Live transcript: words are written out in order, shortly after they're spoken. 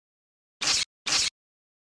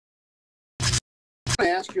to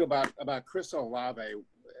ask you about Chris Olave.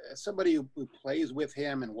 As somebody who plays with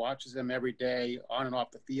him and watches him every day on and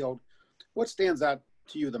off the field, what stands out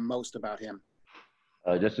to you the most about him?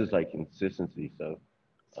 Just his consistency. So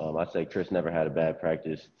I'd say Chris never had a bad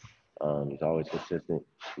practice. He's always consistent,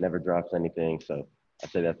 never drops anything. So I'd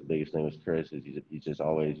say that's the biggest thing with Chris is he's just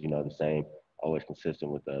always, the same, always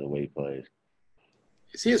consistent with the way he plays.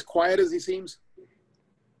 Is he as quiet as he seems?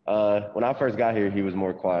 When I first got here, he was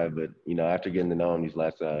more quiet, but, after getting to know him these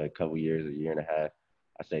last couple years, a year and a half,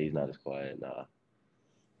 I say he's not as quiet. Nah.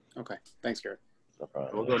 Okay. Thanks, Garrett. No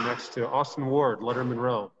problem. We'll go next to Austin Ward, Letterman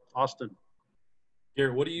Row. Austin.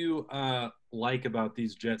 Garrett, what do you like about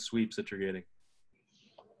these jet sweeps that you're getting?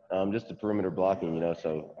 Just the perimeter blocking,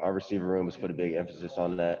 so our receiver room has put a big emphasis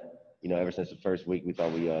on that. Ever since the first week, we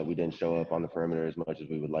thought we didn't show up on the perimeter as much as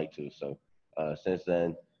we would like to. So since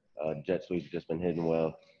then, jet sweeps just been hitting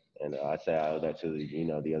well. And I'd say I owe that to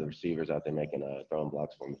the other receivers out there making throwing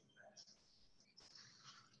blocks for me.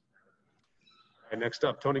 All right, next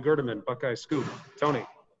up, Tony Gerdeman, Buckeye Scoop. Tony.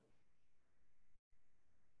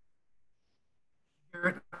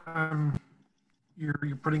 Garrett,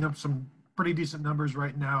 you're putting up some pretty decent numbers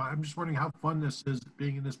right now. I'm just wondering how fun this is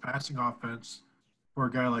being in this passing offense for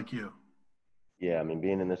a guy like you. Yeah,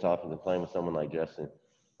 being in this offense and playing with someone like Justin,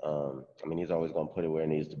 he's always going to put it where it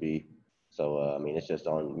needs to be. So, it's just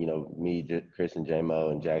on, me, Chris, and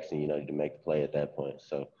J-Mo and Jackson, to make the play at that point.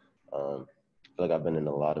 So, I feel like I've been in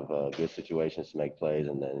a lot of good situations to make plays,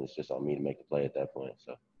 and then it's just on me to make the play at that point.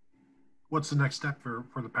 So, what's the next step for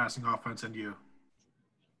the passing offense and you?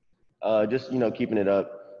 Just, keeping it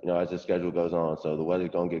up, as the schedule goes on. So the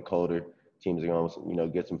weather's going to get colder. Teams are going to,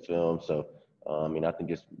 get some film. So, I think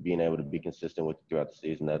just being able to be consistent with it throughout the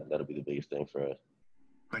season, that'll be the biggest thing for us.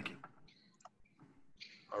 Thank you.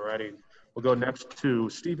 All righty. We'll go next to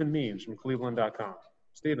Stephen Means from Cleveland.com.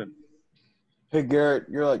 Stephen. Hey, Garrett,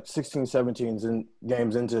 you're like 16, 17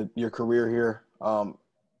 games into your career here.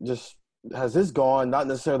 Just has this gone, not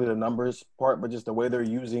necessarily the numbers part, but just the way they're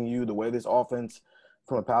using you, the way this offense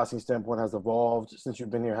from a passing standpoint has evolved since you've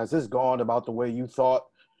been here? Has this gone about the way you thought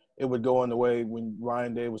it would go and the way when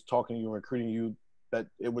Ryan Day was talking to you and recruiting you that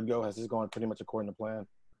it would go? Has this gone pretty much according to plan?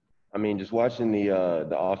 Just watching the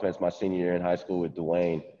offense my senior year in high school with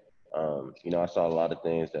Dwayne, I saw a lot of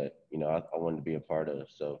things that, I wanted to be a part of.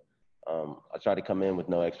 So I tried to come in with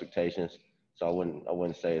no expectations. So I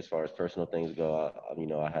wouldn't say as far as personal things go,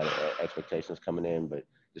 I had expectations coming in, but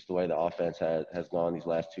just the way the offense has gone these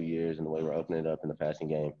last 2 years and the way we're opening it up in the passing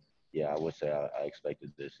game, yeah, I would say I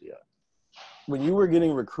expected this, yeah. When you were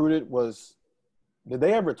getting recruited, did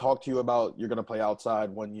they ever talk to you about you're going to play outside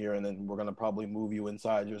 1 year and then we're going to probably move you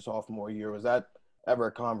inside your sophomore year? Was that ever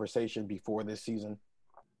a conversation before this season?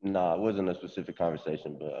 No, it wasn't a specific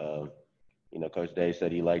conversation, but, Coach Day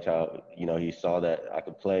said he liked how, he saw that I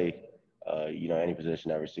could play, any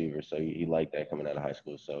position at receiver. So he liked that coming out of high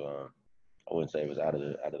school. So I wouldn't say it was out of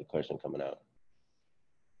the question coming out.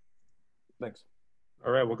 Thanks.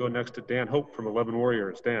 All right, we'll go next to Dan Hope from 11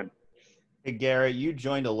 Warriors. Dan. Hey, Garrett, you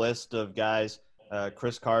joined a list of guys,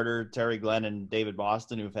 Chris Carter, Terry Glenn, and David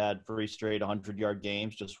Boston, who've had 3 straight 100-yard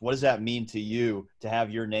games. Just what does that mean to you to have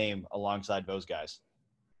your name alongside those guys?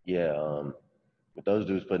 Yeah, with those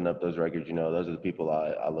dudes putting up those records, those are the people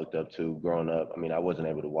I looked up to growing up. I wasn't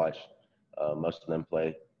able to watch most of them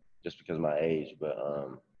play just because of my age, but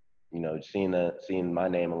seeing my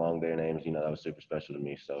name along their names, that was super special to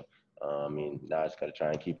me. So, now I just got to try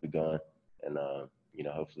and keep it going, and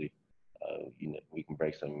hopefully, we can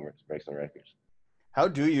break some records. How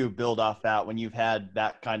do you build off that when you've had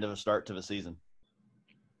that kind of a start to the season?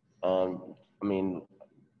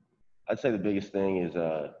 I'd say the biggest thing is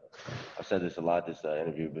I've said this a lot this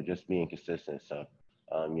interview, but just being consistent. So,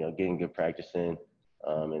 getting good practice in,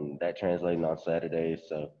 and that translating on Saturdays.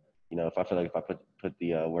 So, if I feel like if I put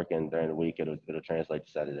the work in during the week, it'll translate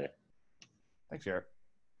to Saturday. Thanks, Garrett.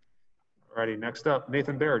 All righty, next up,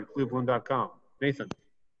 Nathan Baird, Cleveland.com. Nathan.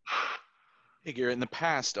 Hey, Garrett, in the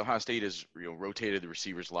past, Ohio State has rotated the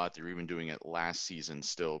receivers a lot. They were even doing it last season,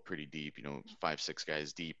 still pretty deep, 5, 6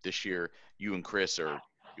 guys deep. This year, you and Chris are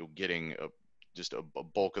getting just a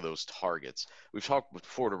bulk of those targets. We've talked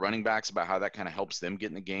before to running backs about how that kind of helps them get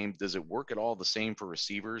in the game. Does it work at all the same for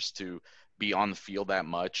receivers to be on the field that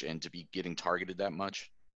much and to be getting targeted that much?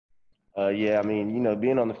 Yeah,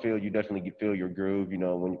 being on the field, you definitely feel your groove,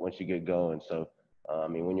 once you get going. So,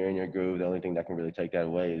 when you're in your groove, the only thing that can really take that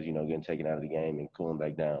away is, getting taken out of the game and cooling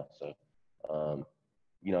back down. So,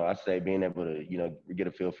 I say being able to, get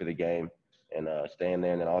a feel for the game and stay in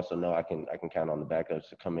there, and then also know I can count on the backups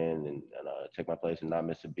to come in and take my place and not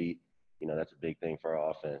miss a beat. That's a big thing for our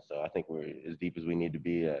offense. So I think we're as deep as we need to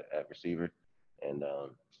be at receiver,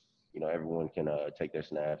 and everyone can take their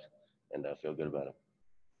snaps and feel good about it.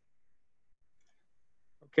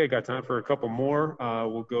 Okay, got time for a couple more.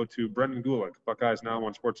 We'll go to Brendan Gulick, Buckeyes Now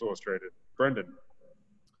on Sports Illustrated. Brendan.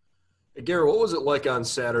 Hey, Garrett, what was it like on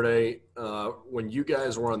Saturday when you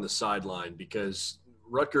guys were on the sideline? Because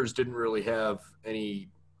Rutgers didn't really have any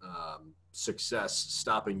success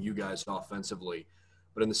stopping you guys offensively.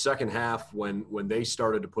 But in the second half, when they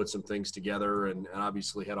started to put some things together and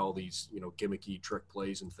obviously had all these, gimmicky trick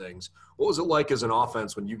plays and things, what was it like as an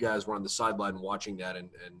offense when you guys were on the sideline watching that and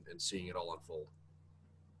seeing it all unfold?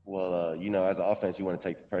 Well, as an offense, you want to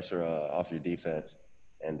take the pressure off your defense.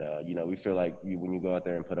 And, we feel like when you go out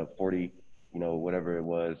there and put up 40, whatever it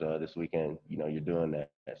was this weekend, you're doing that.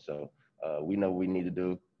 So we know what we need to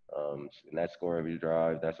do. And that score every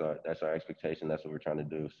drive, that's our expectation. That's what we're trying to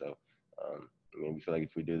do. So, we feel like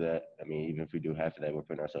if we do that, even if we do half of that, we're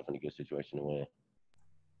putting ourselves in a good situation to win.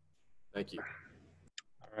 Thank you.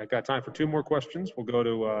 All right, got time for two more questions. We'll go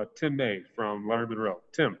to Tim May from Larry Monroe.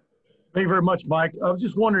 Tim. Thank you very much, Mike. I was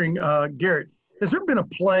just wondering, Garrett, was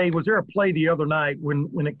there a play the other night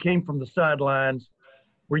when it came from the sidelines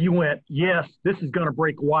where you went, yes, this is going to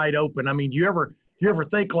break wide open? Do you ever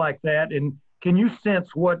think like that? And can you sense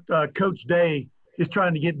what Coach Day is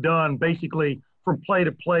trying to get done basically from play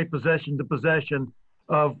to play, possession to possession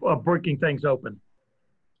of breaking things open?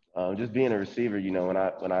 Just being a receiver,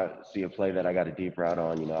 when I see a play that I got a deep route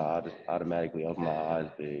on, I'll just automatically open my eyes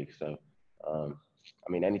big. So,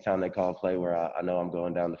 anytime they call a play where I know I'm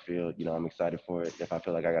going down the field, I'm excited for it. If I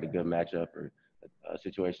feel like I got a good matchup or a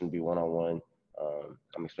situation to be one-on-one,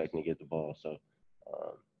 I'm expecting to get the ball. So,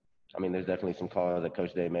 there's definitely some calls that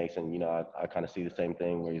Coach Day makes, and, I kind of see the same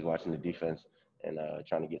thing where he's watching the defense and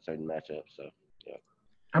trying to get certain matchups. So, yeah.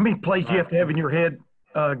 How many plays do you have to have in your head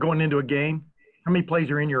going into a game? How many plays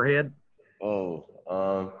are in your head?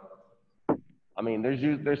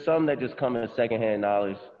 There's some that just come as secondhand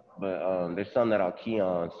knowledge, but there's some that I'll key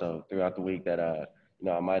on. So throughout the week that I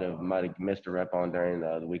might have missed a rep on during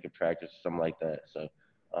the week of practice, something like that. So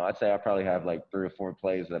I'd say I probably have like 3 or 4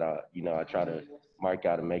 plays that I try to mark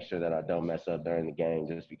out and make sure that I don't mess up during the game,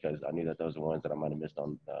 just because I knew that those are ones that I might have missed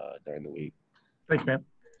on during the week. Thanks, man.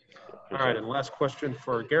 All right, and last question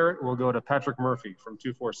for Garrett. We'll go to Patrick Murphy from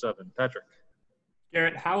 247. Patrick.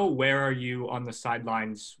 Garrett, how aware are you on the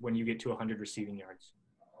sidelines when you get to 100 receiving yards?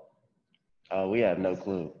 We have no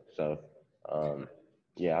clue. So, I'm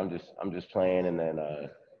just playing, and then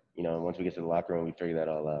once we get to the locker room, we figure that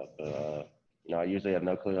all out. But I usually have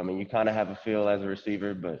no clue. You kind of have a feel as a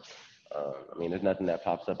receiver, but there's nothing that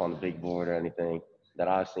pops up on the big board or anything that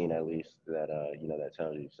I've seen, at least, that that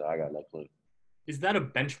tells you. So I got no clue. Is that a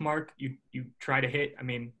benchmark you try to hit?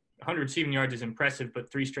 100 receiving yards is impressive, but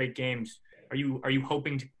 3 straight games. Are you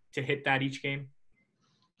hoping to hit that each game?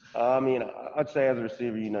 I'd say as a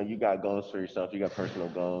receiver, you got goals for yourself. You got personal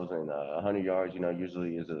goals, and 100 yards,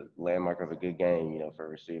 usually is a landmark of a good game, for a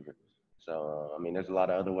receiver. So, there's a lot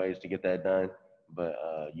of other ways to get that done, but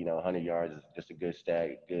 100 yards is just a good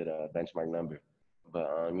stat, good benchmark number.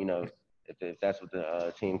 But if that's what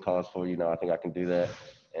the team calls for, I think I can do that.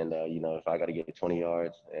 And if I got to get 20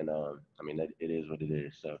 yards, and it is what it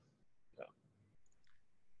is. So.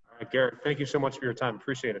 All right, Garrett, thank you so much for your time.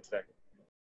 Appreciate it today.